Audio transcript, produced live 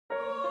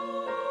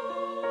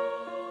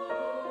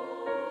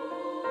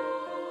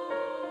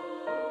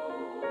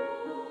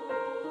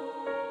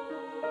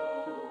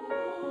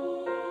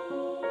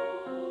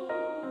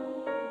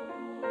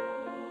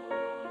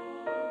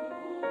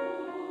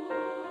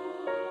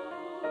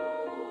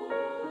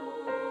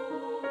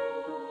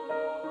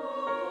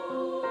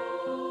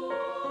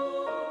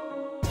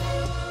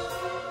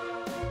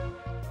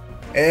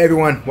Hey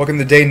everyone, welcome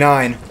to day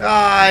 9.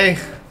 Hi!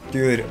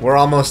 Dude, We're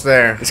almost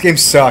there. this game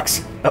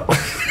sucks.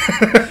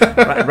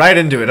 Right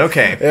into it,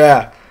 okay.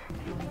 Yeah.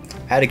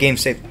 I had a game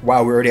saved.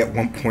 Wow, we're already at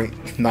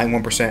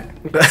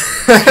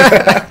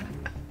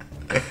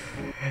 1.91%.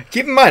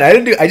 Keep in mind, I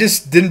didn't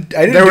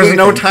There was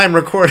no time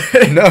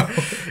recorded. No.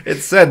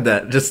 It said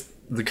that. Just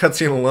the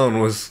cutscene alone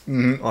was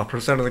a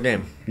percent of the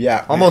game.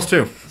 Yeah. Almost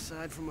 2.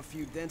 Aside from a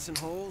few dents and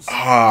holes,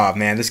 Ah,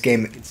 man, this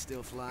game. can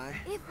still fly.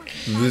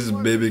 This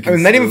baby I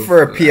mean, not even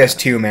for a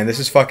PS2, man. This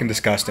is fucking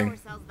disgusting.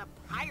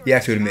 You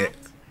have to admit.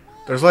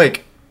 There's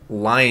like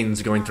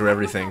lines going through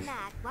everything.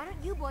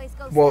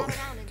 Well,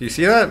 Do you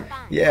see that?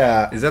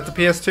 yeah. Is that the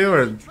PS2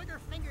 or?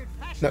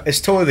 No,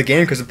 it's totally the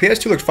game, because the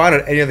PS2 looked fine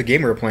on any other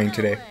game we were playing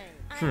today.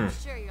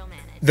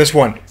 This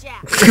one.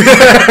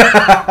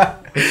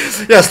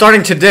 Yeah,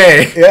 starting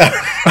today. Yeah.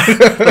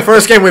 The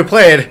first game we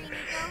played.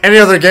 Any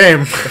other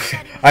game.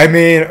 I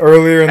mean,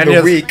 earlier in Any the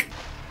other- week.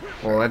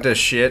 Well, that does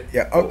shit.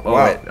 Yeah. Oh, Oh,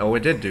 wow.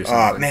 it did do Oh,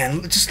 something.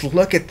 man, just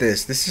look at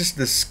this. This is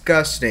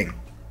disgusting.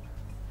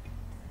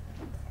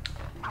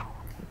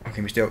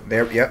 Okay, we still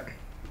there. Yep.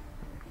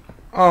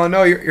 Oh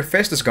no, your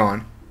fist is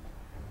gone.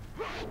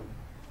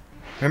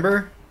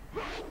 Remember?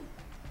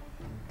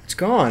 It's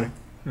gone.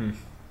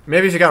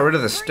 Maybe if you got rid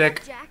of the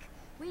stick. Jack,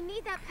 we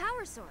need that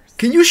power source.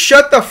 Can you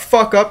shut the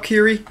fuck up,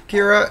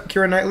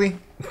 Kira Knightley?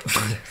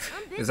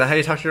 Is that how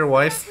you talk to your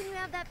wife? When you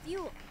have that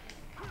fuel.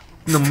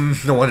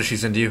 No wonder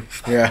she's into you.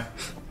 Yeah.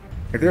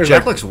 Like, there's Jack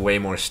like, looks way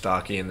more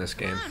stocky in this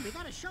game. We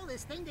gotta show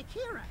this thing to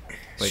Kira.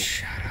 Like,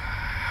 shut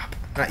up.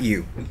 Not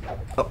you.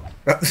 oh,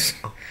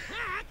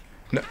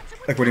 No,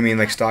 like, what do you mean,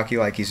 like stocky?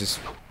 Like he's just.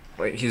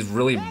 wait, he's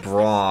really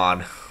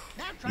broad.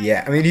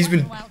 Yeah, I mean he's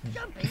been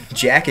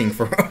jacking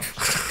for.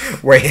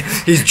 Wait.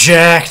 He's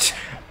jacked.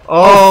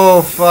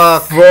 Oh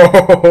fuck.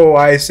 Whoa!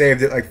 I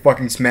saved it like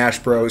fucking Smash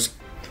Bros.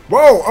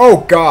 Whoa!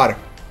 Oh god.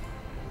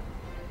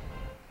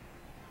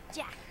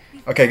 Jack,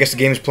 Okay, I guess the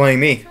game is playing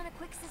me. run a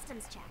quick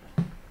systems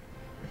check.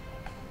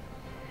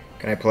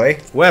 Can I play?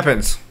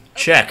 Weapons.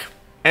 Check.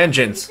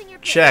 Engines.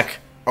 Check.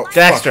 Oh,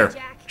 Daxter.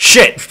 Jack.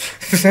 Shit.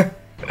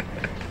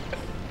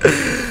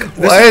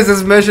 Why is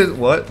this mission?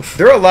 What?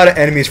 There are a lot of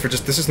enemies for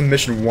just. This is the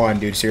mission 1,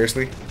 dude.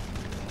 Seriously,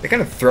 they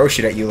kind of throw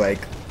shit at you like.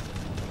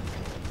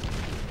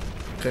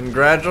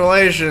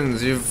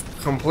 Congratulations, you've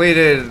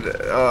completed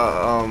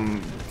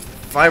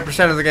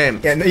 5% of the game.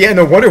 Yeah,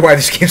 no wonder why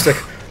this game's like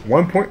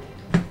 1 point.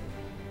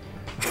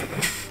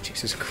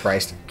 Jesus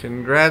Christ.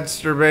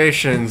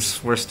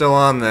 Congratulations, we're still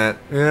on that.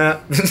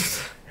 Yeah.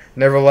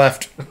 Never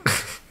left.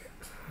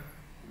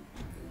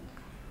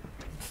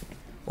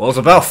 Well, it's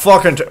about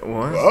fucking.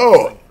 What?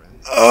 Oh.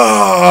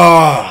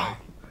 Oh.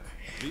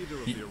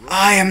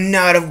 I am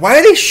not a. Why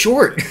are they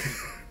short?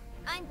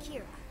 I'm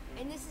Kira,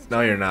 and this is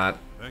No, you're not.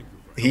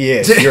 He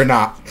is. You're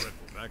not.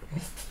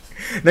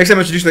 Next time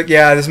I introduce like,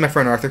 yeah, this is my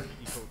friend Arthur.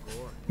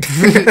 so I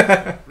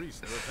can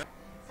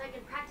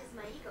practice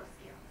my ego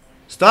skills.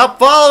 Stop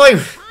following.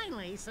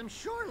 Finally, some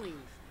shore leave.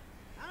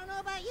 I don't know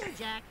about you,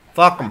 Jack.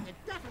 Fuck him. Could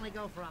definitely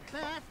go for a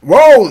bath.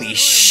 Holy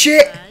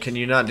shit! Can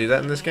you not do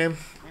that in this game?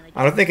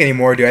 I don't think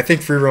anymore, dude. I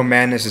think Free Roam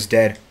Madness is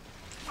dead.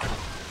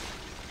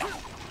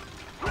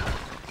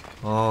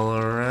 All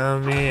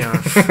around me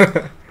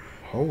are.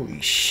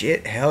 Holy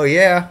shit! Hell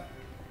yeah!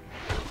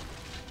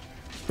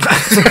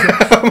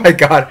 Oh my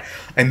god!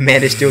 I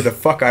managed to steal the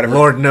fuck out of her.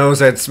 Lord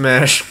knows I'd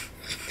smash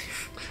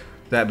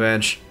that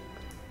bench.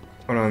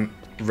 Hold on.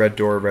 Red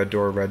door, red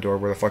door, red door.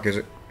 Where the fuck is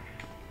it?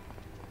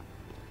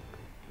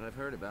 I've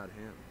heard about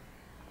him.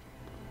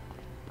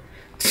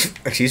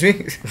 Excuse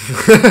me?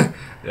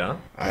 Yeah.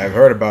 I've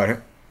heard about it.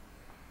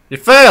 You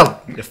failed.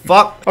 You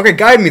fuck. Okay,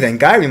 guide me then.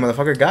 Guide me,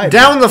 motherfucker. Guide me.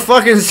 Down the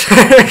fucking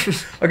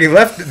stairs. Okay,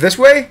 left this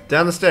way?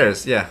 Down the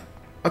stairs. Yeah.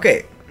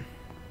 Okay.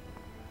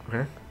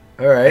 Okay.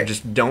 Alright.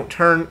 Just don't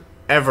turn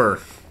ever.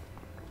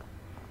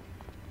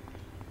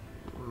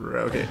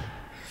 Okay.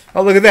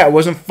 Oh, look at that. It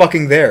wasn't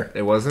fucking there.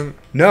 It wasn't?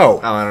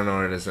 No. Oh, I don't know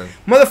where it is then.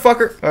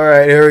 Motherfucker.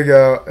 Alright, here we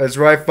go. It's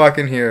right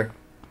fucking here.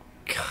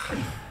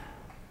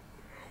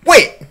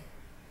 Wait!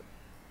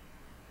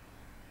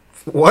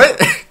 What?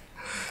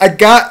 I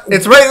got...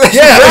 It's right there.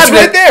 Yeah, You it's grabbed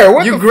right it. there.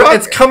 What the fuck?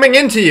 It's coming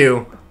into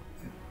you.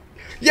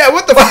 Yeah,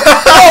 what the fuck?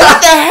 Oh,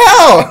 what the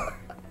hell?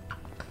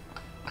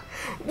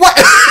 What?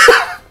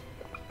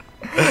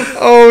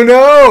 Oh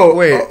no!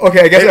 Wait. Oh,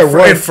 okay, I guess I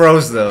won. It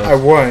froze though. I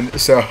won,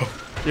 so.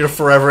 You're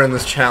forever in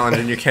this challenge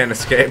and you can't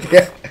escape.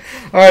 Yeah.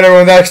 Alright,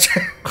 everyone, that's.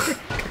 Look at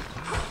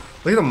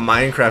the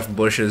Minecraft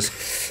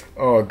bushes.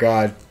 Oh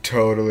god,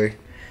 totally.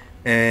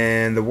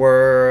 And the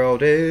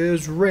world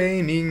is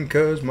raining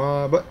cause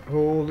my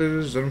butthole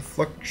is in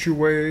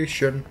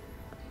fluctuation.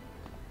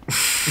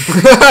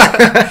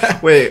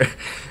 Wait.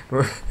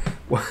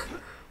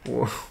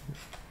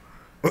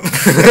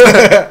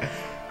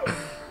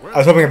 I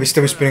was hoping I'd be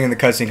still spinning in the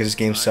cutscene because this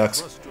game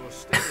sucks.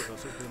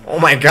 Oh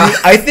my god.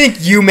 I think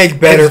you make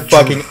better It's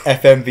fucking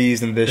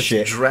FMVs than this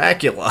shit.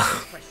 Dracula.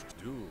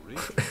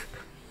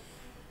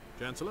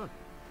 Chancellor?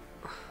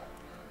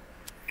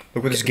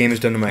 Look what this game has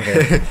done to my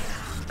head.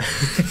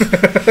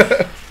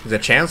 The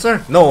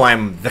Chancellor? No,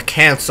 I'm the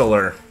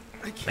Chancellor.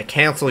 I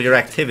cancel your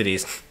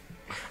activities.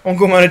 I'm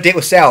going on a date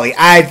with Sally.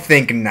 I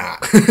think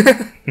not.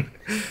 If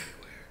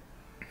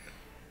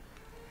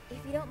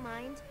you don't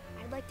mind,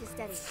 I'd like to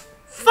study.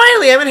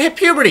 Finally, I haven't hit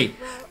puberty.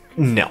 Well,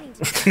 I'm No.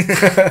 planning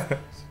to-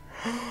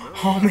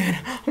 Oh man,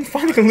 I'm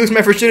finally gonna lose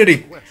my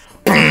virginity.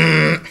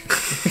 I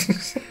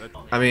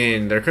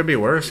mean, there could be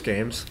worse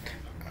games.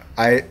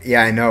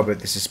 Yeah, I know, but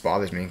this just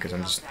bothers me because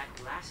I'm just.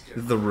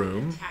 The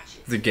Room,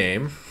 the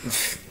game.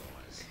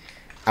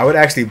 I would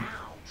actually.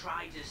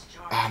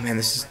 Oh man,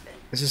 this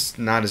is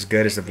not as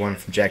good as the one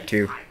from Jak 2.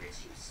 You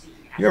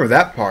remember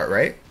that part,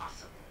 right?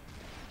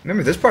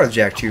 Remember this part of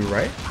Jak 2,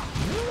 right?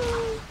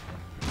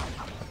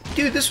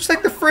 Dude, this was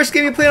like the first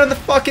game you played on the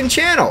fucking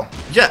channel.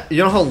 Yeah, you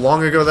know how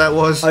long ago that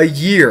was? A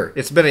year.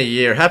 It's been a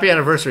year. Happy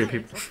anniversary,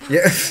 people.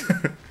 Yes.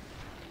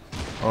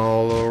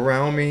 All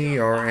around me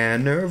are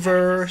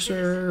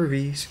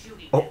anniversaries.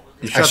 Oh,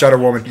 you I shot a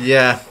woman.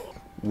 Yeah.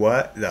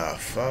 What the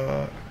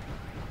fuck?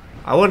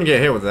 I wouldn't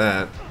get hit with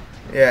that.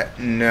 Yeah,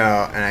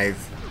 no, and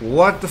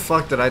What the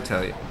fuck did I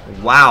tell you?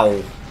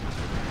 Wow.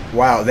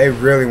 wow, they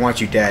really want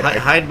you dead.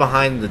 Hide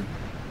behind the...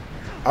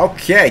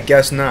 Okay,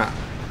 guess not.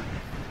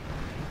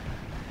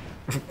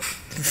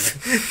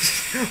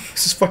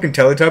 This is fucking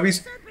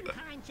Teletubbies?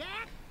 Serpentine,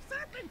 Jak!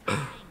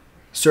 Serpentine!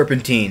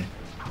 Serpentine.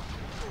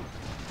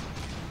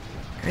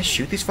 Can I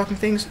shoot these fucking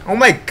things? Oh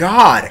my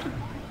god!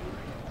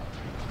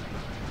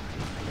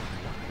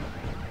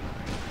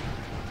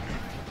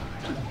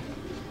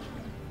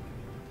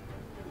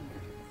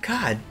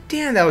 God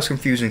damn, that was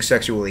confusing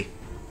sexually.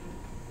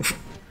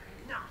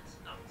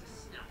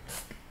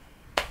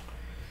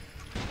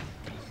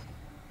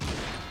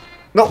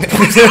 No. You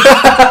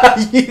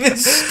even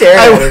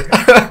stared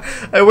at her.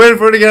 I waited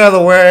for her to get out of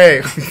the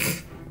way.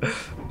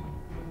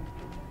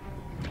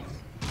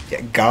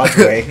 Yeah, God's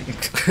way.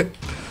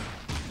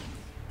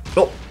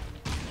 Oh.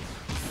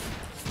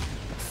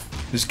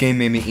 This game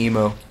made me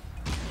emo.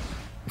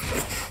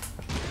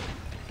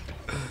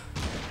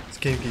 This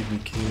game gave me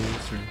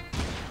cancer.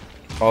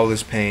 All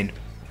this pain.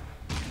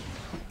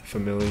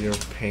 Familiar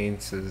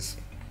pains is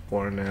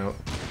worn out.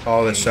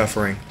 All this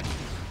suffering.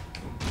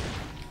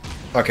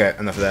 Okay,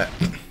 enough of that.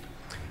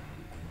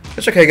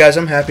 It's okay, guys.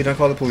 I'm happy. Don't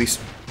call the police.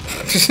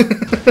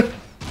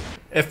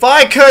 If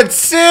I could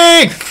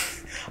sing!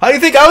 How do you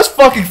think I was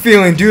fucking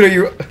feeling, dude? Are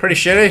you... Pretty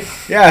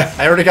shitty. Yeah.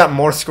 I already got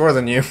more score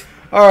than you.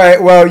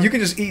 Alright, well, you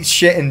can just eat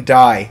shit and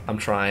die. I'm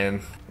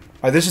trying.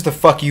 Alright, this is the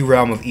fuck you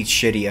realm of eat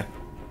shittia.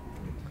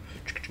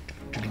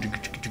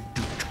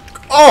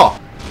 Oh!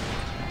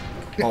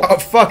 Oh,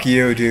 fuck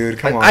you, dude.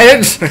 Come on. I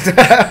didn't...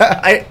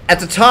 At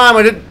the time,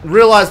 I didn't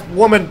realize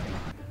woman...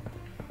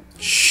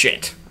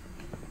 Shit.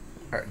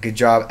 Alright, good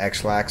job,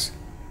 X-Lax.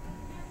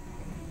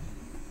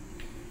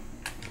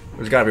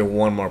 There's gotta be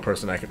one more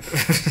person I can...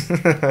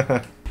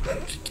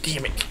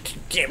 Damn it.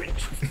 Damn it.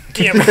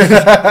 Damn it.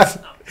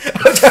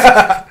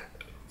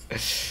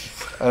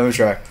 Let me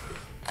try. I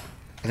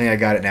think I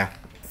got it now.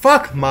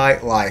 Fuck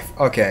my life.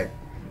 Okay.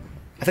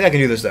 I think I can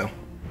do this, though.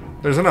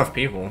 There's enough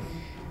people.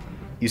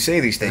 You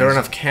say these Is things. there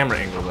enough camera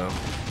angle, though?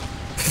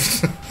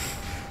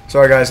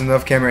 Sorry, guys.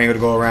 Enough camera angle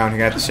to go around. I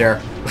got to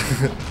share.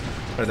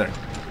 Right there.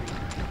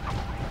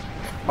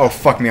 Oh,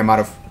 fuck me. I'm out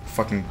of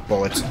fucking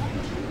bullets.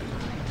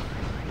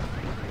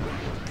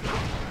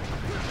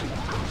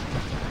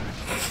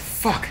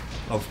 Fuck.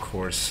 Of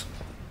course.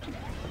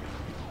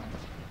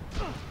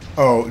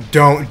 Oh,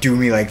 don't do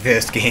me like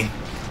this, game.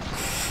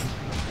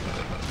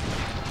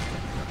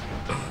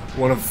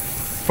 One of...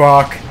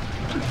 Fuck.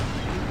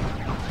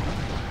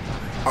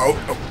 Oh.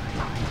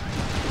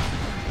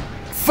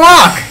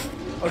 Fuck!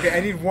 Okay,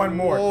 I need one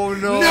more. Oh,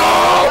 no.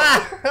 No!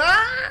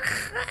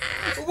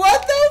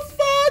 What the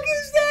fuck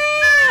is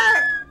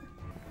that?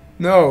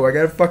 No, I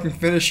gotta fucking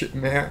finish it,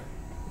 man.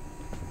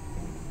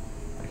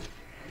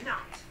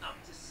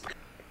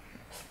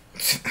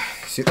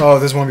 See, oh,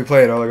 this won't be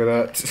played. Oh, look at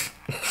that.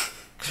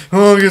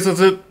 Oh, I guess that's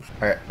it.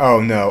 Alright.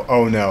 Oh, no.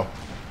 Oh, no.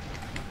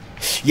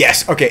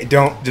 Yes. Okay,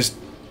 don't just...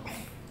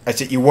 That's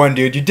it. You won,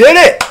 dude. You did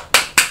it!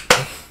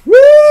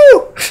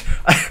 Woo!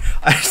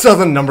 I saw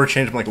the number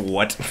change. I'm like,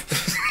 what?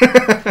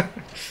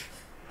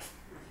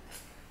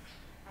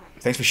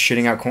 Thanks for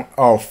shitting out corn.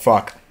 Oh,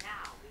 fuck.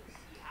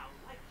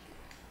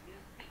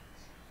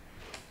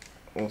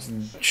 I'll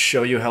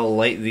show you how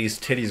light these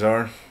titties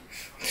are.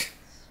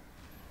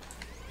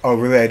 Oh,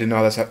 really? I didn't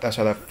know that's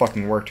how that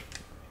fucking worked.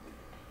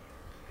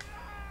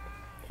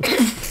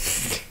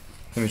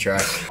 Let me try.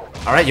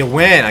 Alright, you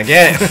win. I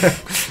get it.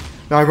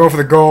 Now I'm going for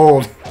the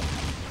gold.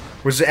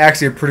 Which is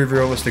actually a pretty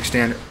realistic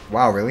standard.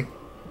 Wow, really?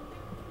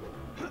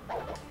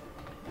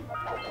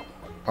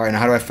 Alright, now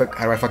how do I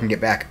fucking get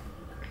back?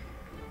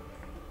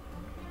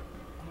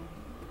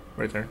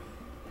 Right there.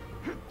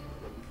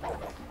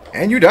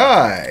 And you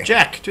die!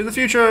 Jak, to the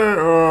future.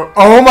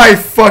 Oh my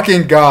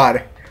fucking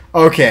god!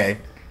 Okay.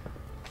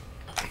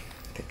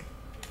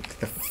 Get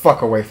the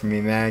fuck away from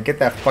me, man. Get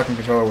that fucking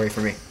controller away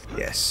from me.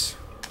 Yes.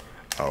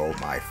 Oh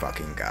my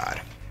fucking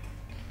god.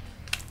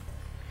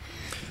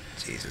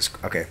 Jesus.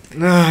 Okay.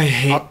 I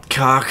hate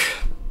cock.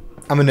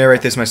 I'm gonna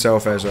narrate this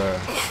myself as a...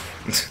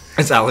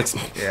 It's Alex.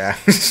 Yeah.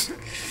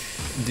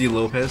 D.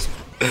 Lopez.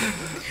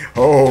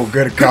 Oh,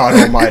 good God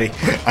Almighty!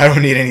 I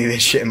don't need any of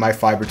this shit in my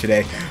fiber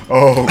today.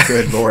 Oh,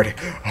 good Lord!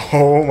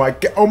 Oh my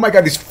God! Oh my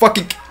God! These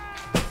fucking.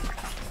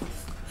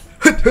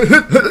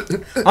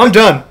 I'm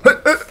done.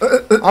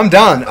 I'm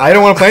done. I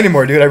don't want to play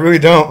anymore, dude. I really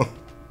don't.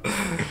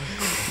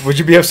 Would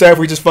you be upset if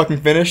we just fucking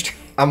finished?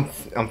 I'm.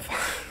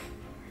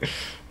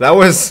 That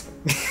was.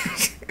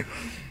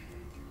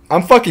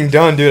 I'm fucking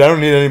done, dude. I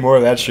don't need any more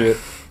of that shit.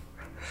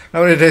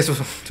 How many days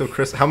till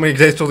Chris? How many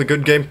days till the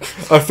good game?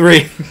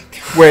 3.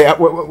 Wait,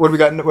 what do we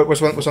got?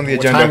 What's on the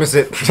agenda? What time is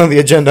it? What's on the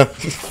agenda?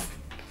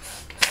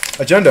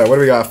 Agenda. What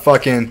do we got?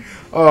 Fucking.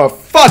 Oh,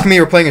 fuck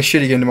me. We're playing a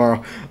shitty game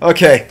tomorrow.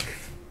 Okay.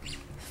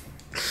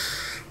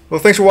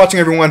 Well, thanks for watching,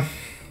 everyone.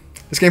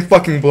 This game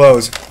fucking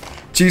blows.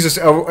 Jesus,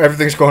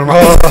 everything's going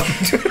wrong.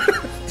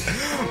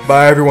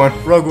 Bye, everyone.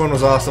 Rogue One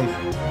was awesome.